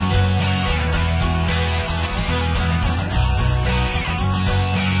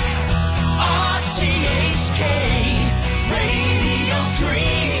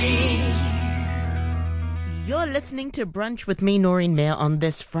listening to Brunch with me, Noreen Mayer, on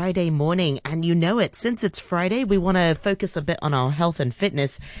this Friday morning. And you know it, since it's Friday, we want to focus a bit on our health and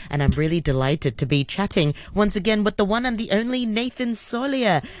fitness. And I'm really delighted to be chatting once again with the one and the only Nathan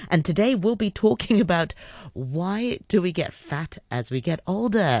Solia. And today we'll be talking about why do we get fat as we get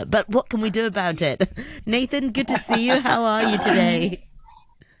older? But what can we do about it? Nathan, good to see you. How are you today?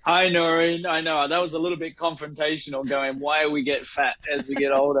 Hi, Noreen. I know that was a little bit confrontational going, why we get fat as we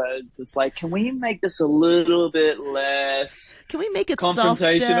get older. It's just like, can we make this a little bit less Can we make it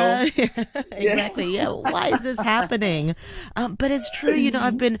confrontational? softer? Yeah. Exactly. Yeah. Why is this happening? But it's true.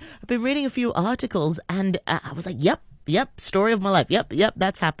 I've been reading a few articles, and I was like, yep, story of my life. Yep,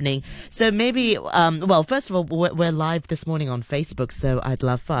 that's happening. So maybe, well, first of all, we're live this morning on Facebook, so I'd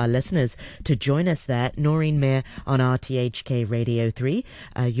love for our listeners to join us there. Noreen Mayer on RTHK Radio 3.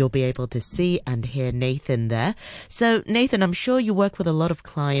 You'll be able to see and hear Nathan there. So, Nathan, I'm sure you work with a lot of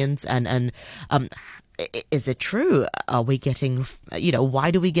clients, and is it true? Are we getting,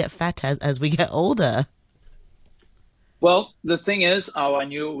 why do we get fat as we get older? Well, the thing is, I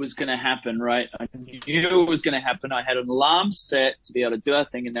knew it was going to happen, right? I knew it was going to happen. I had an alarm set to be able to do our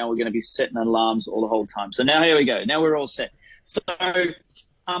thing, and now we're going to be setting alarms all the whole time. So now here we go. Now we're all set. So the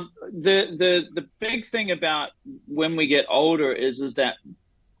big thing about when we get older is that,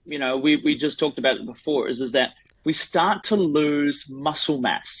 we just talked about it before, is that we start to lose muscle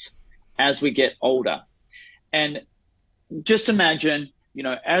mass as we get older. And just imagine,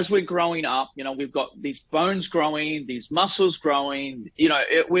 as we're growing up, we've got these bones growing, these muscles growing,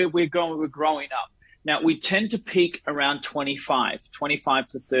 we're growing up. Now, we tend to peak around 25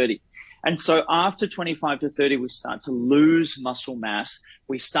 to 30. And so after 25 to 30, we start to lose muscle mass.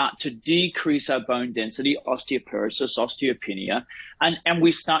 We start to decrease our bone density, osteoporosis, osteopenia, and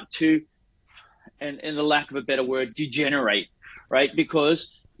we start to, and in the lack of a better word, degenerate, right?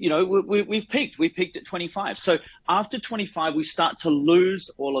 Because we've peaked. We peaked at 25. So after 25, we start to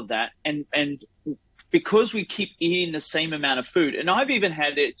lose all of that. And because we keep eating the same amount of food, and I've even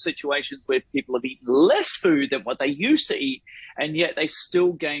had situations where people have eaten less food than what they used to eat, and yet they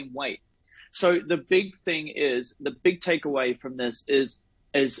still gain weight. So the big takeaway from this is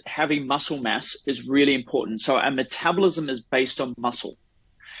having muscle mass is really important. So our metabolism is based on muscle.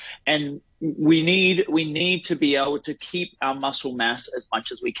 And we need to be able to keep our muscle mass as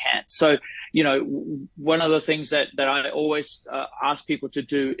much as we can. So, one of the things that I always ask people to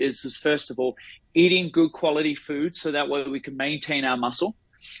do is first of all, eating good quality food so that way we can maintain our muscle,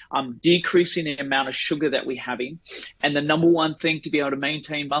 decreasing the amount of sugar that we're having. And the number one thing to be able to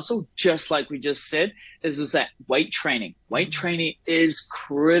maintain muscle, just like we just said, is that weight training. Weight training is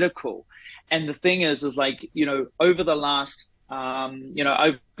critical. And the thing is like, over the last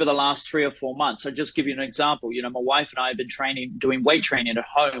over the last 3 or 4 months. I'll just give you an example. My wife and I have been doing weight training at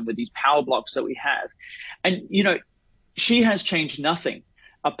home with these power blocks that we have. And, she has changed nothing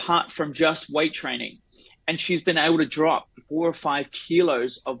apart from just weight training. And she's been able to drop 4 or 5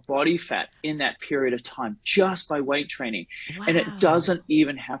 kilos of body fat in that period of time just by weight training. Wow. And it doesn't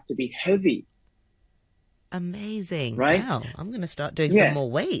even have to be heavy. Amazing. Right? Wow. I'm going to start doing some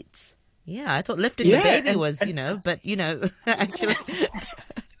more weights. Yeah, I thought lifting the baby was, but actually,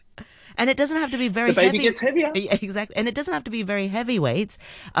 and it doesn't have to be very the baby heavy. gets heavier. Exactly. And it doesn't have to be very heavy weights.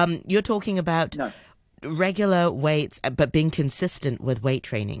 You're talking about regular weights, but being consistent with weight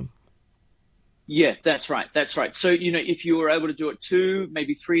training. Yeah, that's right. So, if you were able to do it 2,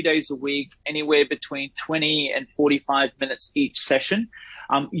 maybe 3 days a week, anywhere between 20 and 45 minutes each session,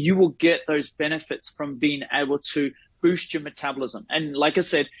 you will get those benefits from being able to boost your metabolism. And like I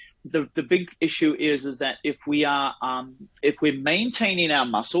said, the big issue is that if we're maintaining our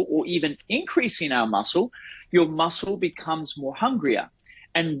muscle or even increasing our muscle, your muscle becomes more hungrier.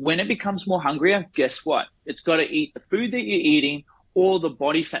 And when it becomes more hungrier, guess what? It's got to eat the food that you're eating or the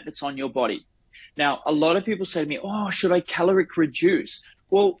body fat that's on your body. Now, a lot of people say to me, oh, should I caloric reduce?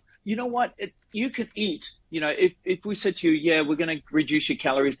 Well, you know what? You can eat, if we said to you, yeah, we're going to reduce your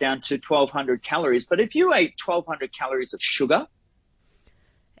calories down to 1,200 calories. But if you ate 1,200 calories of sugar,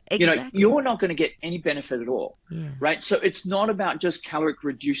 exactly, you're not going to get any benefit at all, right? So it's not about just caloric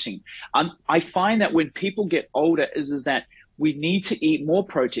reducing. I find that when people get older is that we need to eat more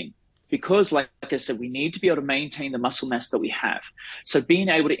protein because, like I said, we need to be able to maintain the muscle mass that we have. So being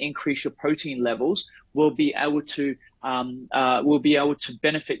able to increase your protein levels will be able to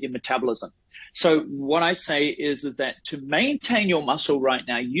benefit your metabolism. So what I say is that to maintain your muscle right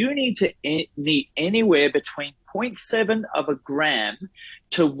now, you need anywhere between zero point 0.7 of a gram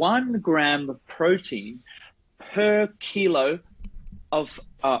to 1 gram of protein per kilo of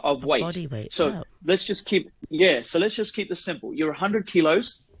weight. Body weight. So let's just keep this simple. You're 100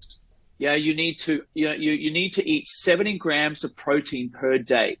 kilos. Yeah, you need to eat 70 grams of protein per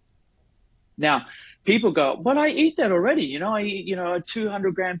day. Now, people go, but I eat that already. I eat, a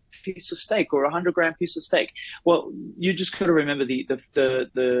 200-gram piece of steak or a 100-gram piece of steak. Well, you just got to remember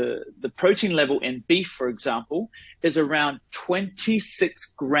the protein level in beef, for example, is around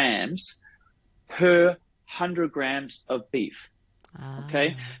 26 grams per 100 grams of beef.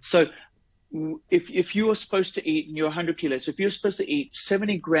 Okay. Ah. So if you are supposed to eat, and you're 100 kilos, if you're supposed to eat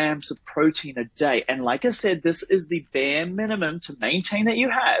 70 grams of protein a day, and like I said, this is the bare minimum to maintain that you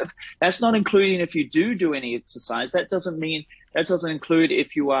have. That's not including if you do any exercise. That doesn't include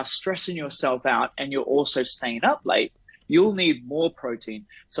if you are stressing yourself out and you're also staying up late. You'll need more protein.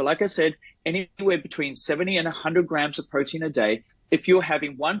 So like I said, anywhere between 70 and 100 grams of protein a day. If you're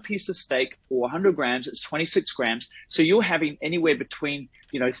having one piece of steak or 100 grams, it's 26 grams. So you're having anywhere between,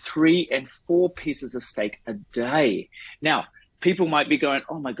 3 and 4 pieces of steak a day. Now, people might be going,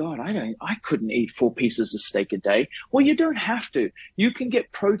 oh my God, I couldn't eat 4 pieces of steak a day. Well, you don't have to. You can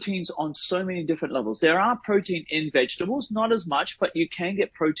get proteins on so many different levels. There are protein in vegetables, not as much, but you can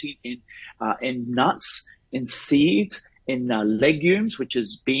get protein in nuts, in seeds, in legumes, which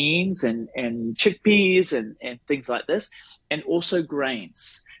is beans and chickpeas and things like this, and also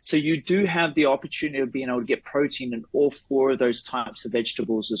grains. So you do have the opportunity of being able to get protein in all four of those types of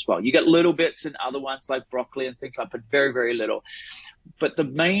vegetables as well. You get little bits in other ones like broccoli and things like that, but very, very little. But the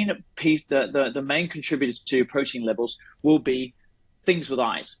main piece, the main contributor to your protein levels will be things with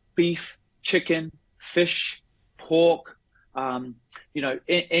eyes: beef, chicken, fish, pork, any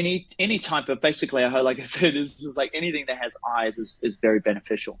type of, basically, like I said, is like anything that has eyes is very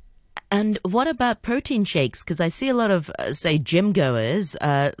beneficial. And what about protein shakes? Because I see a lot of, say, gym goers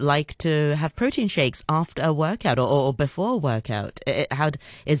like to have protein shakes after a workout or before a workout.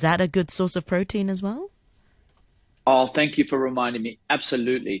 Is that a good source of protein as well? Oh, thank you for reminding me.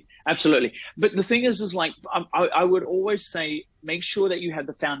 Absolutely, absolutely. But the thing is like I would always say, make sure that you have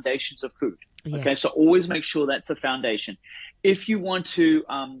the foundations of food. Okay, Yes. so always make sure that's the foundation. If you want to,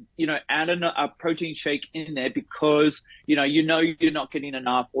 add a protein shake in there because you're not getting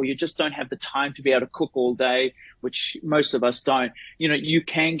enough, or you just don't have the time to be able to cook all day, which most of us don't. You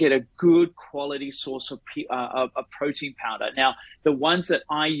can get a good quality source of protein powder. Now, the ones that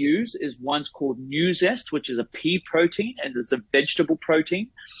I use is one's called New Zest, which is a pea protein, and there's a vegetable protein.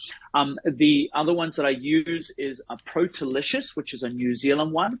 The other ones that I use is a Protelicious, which is a New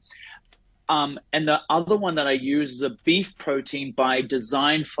Zealand one. And the other one that I use is a beef protein by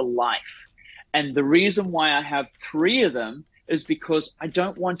Design for Life. And the reason why I have three of them is because I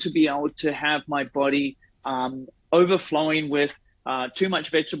don't want to be able to have my body overflowing with too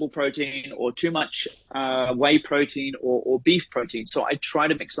much vegetable protein or too much whey protein or beef protein. So I try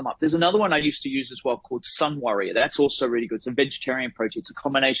to mix them up. There's another one I used to use as well called Sun Warrior. That's also really good. It's a vegetarian protein. It's a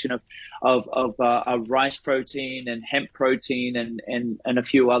combination of rice protein and hemp protein and a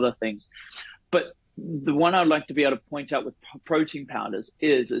few other things. But the one I'd like to be able to point out with protein powders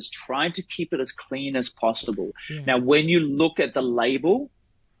is trying to keep it as clean as possible. Now, Yes. when you look at the label,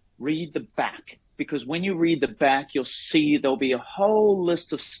 read the back, because when you read the back, you'll see there'll be a whole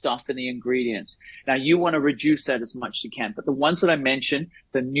list of stuff in the ingredients. Now, you want to reduce that as much as you can. But the ones that I mentioned,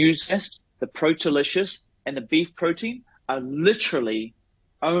 the New Zest, the Protelicious, and the beef protein, are literally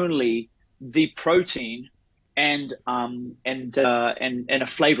only the protein and a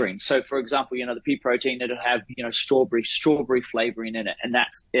flavoring. So, for example, the pea protein, it'll have strawberry flavoring in it, and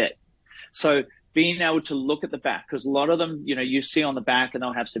that's it. So being able to look at the back, because a lot of them, you see on the back, and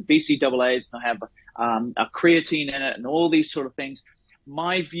they'll have some BCAAs, and they'll have a creatine in it, and all these sort of things.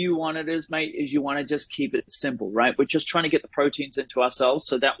 My view on it is, mate, is you want to just keep it simple, right? We're just trying to get the proteins into ourselves,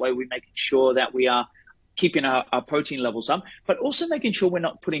 so that way we're making sure that we are keeping our protein levels up, but also making sure we're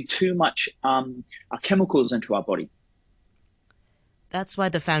not putting too much chemicals into our body. That's why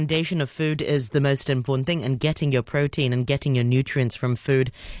the foundation of food is the most important thing, and getting your protein and getting your nutrients from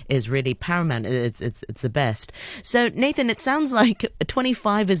food is really paramount. It's the best. So Nathan, it sounds like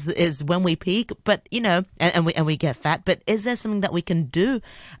 25 is when we peak, but and we get fat. But is there something that we can do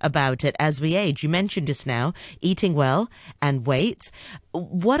about it as we age? You mentioned just now eating well and weight.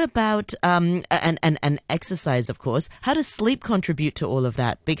 What about and exercise, of course? How does sleep contribute to all of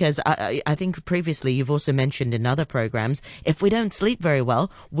that? Because I think previously you've also mentioned in other programs, if we don't sleep very well,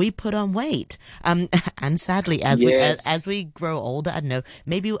 we put on weight. And sadly, as Yes. we grow older, I don't know,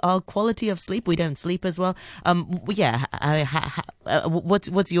 maybe our quality of sleep, we don't sleep as well. Yeah.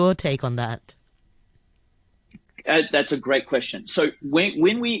 What's your take on that? That's a great question. So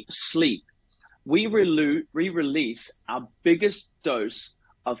when we sleep, we release our biggest dose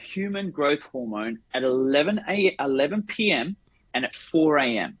of human growth hormone at 11 p.m. and at 4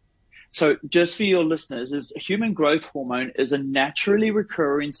 a.m. So just for your listeners, is human growth hormone is a naturally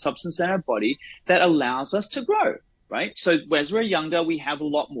recurring substance in our body that allows us to grow, right? So as we're younger, we have a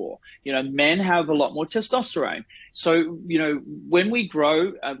lot more. Men have a lot more testosterone. So, when we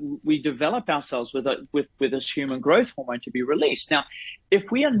grow, we develop ourselves with this human growth hormone to be released. Now,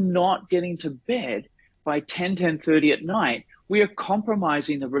 if we are not getting to bed by 10:30 at night, we are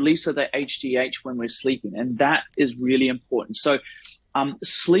compromising the release of the HGH when we're sleeping. And that is really important. So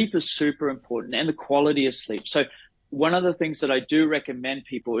sleep is super important, and the quality of sleep. So one of the things that I do recommend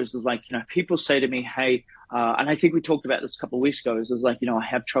people is like, people say to me, hey, and I think we talked about this a couple of weeks ago, is like, I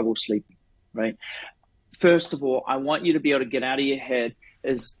have trouble sleeping, right? First of all, I want you to be able to get out of your head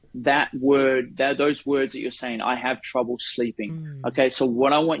is those words that you're saying, I have trouble sleeping. Okay. So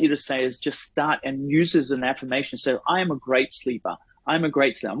what I want you to say is just start and use as an affirmation. So I am a great sleeper. I'm a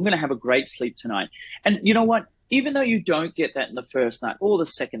great sleeper. I'm going to have a great sleep tonight. And you know what? Even though you don't get that in the first night or the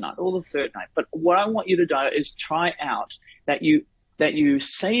second night or the third night, but what I want you to do is try out that you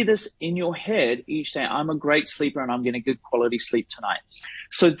say this in your head each day. I'm a great sleeper and I'm going to get quality sleep tonight.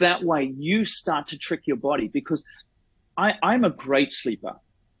 So that way you start to trick your body, because I'm a great sleeper.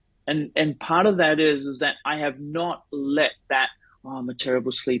 And part of that is that I have not let that, I'm a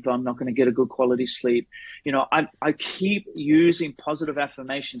terrible sleeper, I'm not going to get a good quality sleep. I keep using positive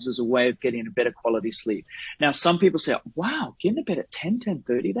affirmations as a way of getting a better quality sleep. Now, some people say, wow, getting to bed at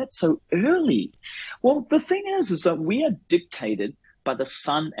 10:30, that's so early. Well, the thing is that we are dictated by the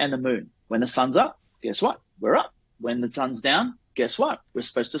sun and the moon. When the sun's up, guess what? We're up. When the sun's down, guess what? We're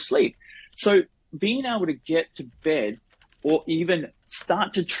supposed to sleep. So being able to get to bed, or even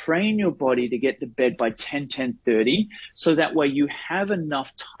start to train your body to get to bed by 10:30, so that way you have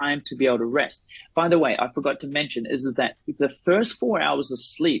enough time to be able to rest. By the way, I forgot to mention is that the first 4 hours of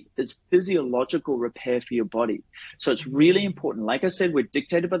sleep is physiological repair for your body. So it's really important. Like I said, we're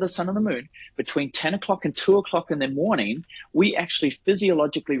dictated by the sun and the moon. Between 10 o'clock and 2 o'clock in the morning, we actually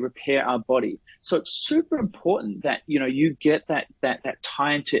physiologically repair our body. So it's super important that, you get that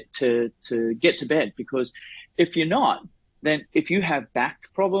time to get to bed, because if you're not, then if you have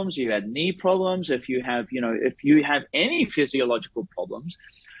back problems, you had knee problems, if you have any physiological problems,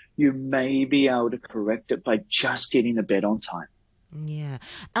 you may be able to correct it by just getting to bed on time. Yeah.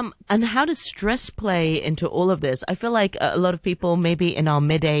 And how does stress play into all of this? I feel like a lot of people maybe in our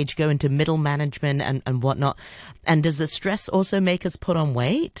mid-age go into middle management and whatnot. And does the stress also make us put on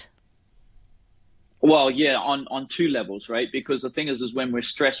weight? Well, yeah, on two levels, right? Because the thing is when we're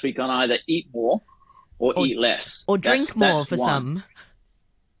stressed, we can either eat more or eat less. Or drink more for one. some.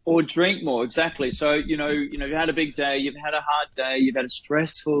 Or drink more, exactly. So, you've had a big day, you've had a hard day, you've had a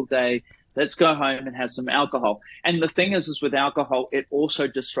stressful day. Let's go home and have some alcohol. And the thing is with alcohol, it also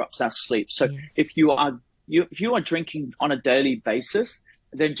disrupts our sleep. So Yes. if you are drinking on a daily basis,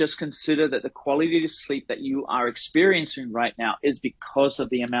 then just consider that the quality of sleep that you are experiencing right now is because of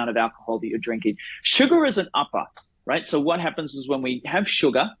the amount of alcohol that you're drinking. Sugar is an upper, right? So what happens is when we have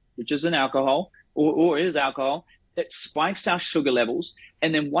sugar, which is an alcohol, or is alcohol, it spikes our sugar levels.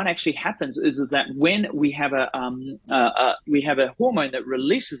 And then what actually happens is that when we have a hormone that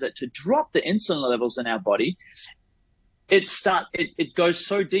releases it to drop the insulin levels in our body, it goes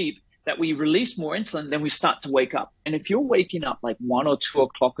so deep that we release more insulin, then we start to wake up. And if you're waking up like 1 or 2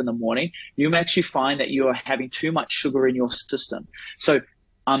 o'clock in the morning, you may actually find that you're having too much sugar in your system. So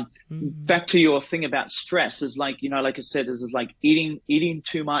back to your thing about stress is like, like I said, is like eating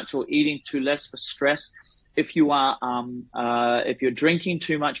too much or eating too less for stress. If you are, if you're drinking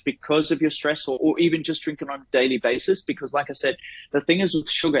too much because of your stress, or even just drinking on a daily basis, because like I said, the thing is with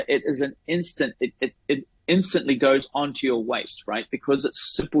sugar, it is an instant, it instantly goes onto your waist, right? Because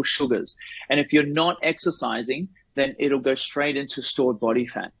it's simple sugars. And if you're not exercising, then it'll go straight into stored body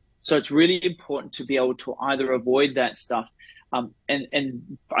fat. So it's really important to be able to either avoid that stuff.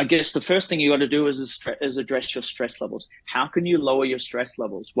 And I guess the first thing you got to do is address your stress levels. How can you lower your stress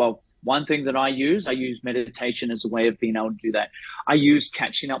levels? Well, one thing that I use meditation as a way of being able to do that. I use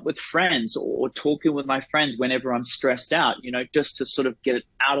catching up with friends or talking with my friends whenever I'm stressed out, just to sort of get it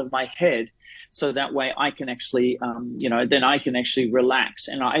out of my head. So that way I can actually, then I can actually relax.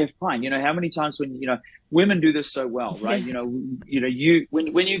 And I find, how many times when, women do this so well, right?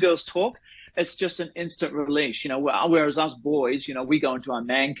 When you girls talk, it's just an instant release, whereas us boys, we go into our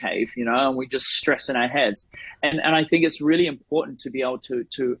man cave, and we just stress in our heads. And I think it's really important to be able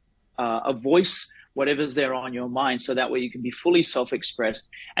to voice whatever's there on your mind, so that way you can be fully self-expressed,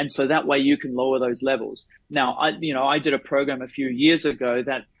 and so that way you can lower those levels. Now, I did a program a few years ago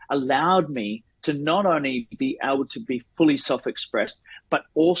that allowed me to not only be able to be fully self-expressed, but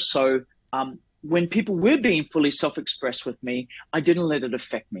also when people were being fully self-expressed with me, I didn't let it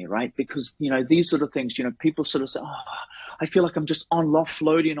affect me, right? Because, these sort of things, people sort of say, oh, I feel like I'm just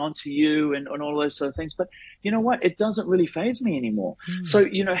offloading onto you and all those sort of things. But you know what? It doesn't really faze me anymore. So,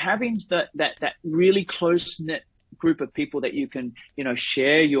 Mm. having that really close-knit group of people that you can,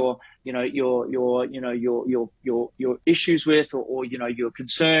 share your issues with, or your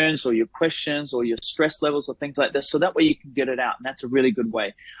concerns or your questions or your stress levels or things like this, so that way you can get it out. And that's a really good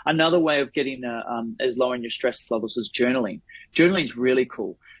way. Another way of getting is lowering your stress levels is journaling. Journaling is really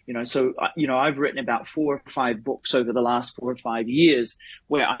cool. So I've written about 4 or 5 books over the last 4 or 5 years,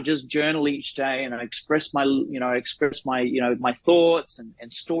 where I just journal each day, and I express my thoughts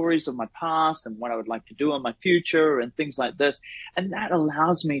and stories of my past and what I would like to do in my future and things like this. And that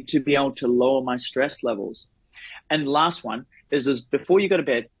allows me to be able to lower my stress levels. And last one is before you go to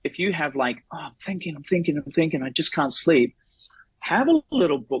bed, if you have like, oh, I'm thinking, I just can't sleep, have a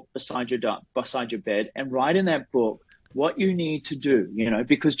little book beside your bed, and write in that book what you need to do,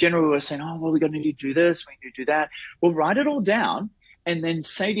 because generally we're saying, oh, well, we're going to need to do this, we need to do that. Well, write it all down and then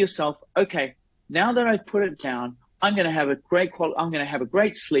say to yourself, okay, now that I've put it down, I'm going to have a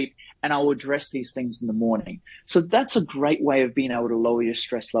great sleep, and I will address these things in the morning. So that's a great way of being able to lower your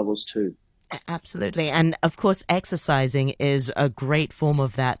stress levels too. Absolutely. And of course, exercising is a great form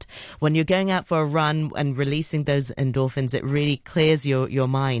of that. When you're going out for a run and releasing those endorphins, it really clears your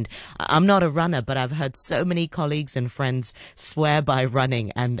mind. I'm not a runner, but I've heard so many colleagues and friends swear by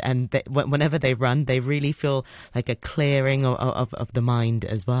running. And whenever they run, they really feel like a clearing of the mind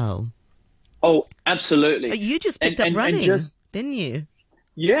as well. Oh, absolutely. But you just And picked up and and running, just didn't you?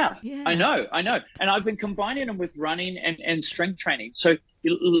 Yeah, I Yeah. know, I know. And I've been combining them with running and strength training. So,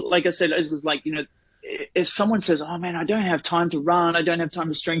 like I said, it's just like, if someone says, oh man, I don't have time to run, I don't have time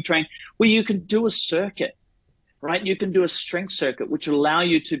to strength train, well, you can do a circuit, right? You can do a strength circuit, which will allow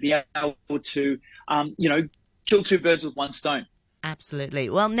you to be able to, kill two birds with one stone. Absolutely.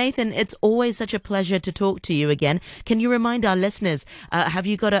 Well, Nathan, it's always such a pleasure to talk to you again. Can you remind our listeners, have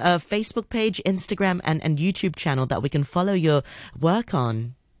you got a Facebook page, Instagram, and YouTube channel that we can follow your work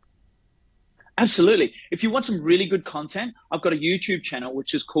on? Absolutely. If you want some really good content, I've got a YouTube channel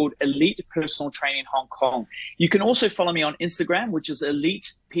which is called Elite Personal Training Hong Kong. You can also follow me on Instagram, which is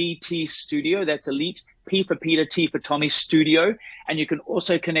Elite PT Studio. That's Elite P for Peter, T for Tommy Studio. And you can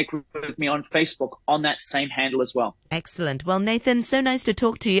also connect with me on Facebook on that same handle as well. Excellent. Well, Nathan, so nice to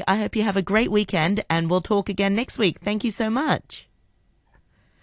talk to you. I hope you have a great weekend and we'll talk again next week. Thank you so much.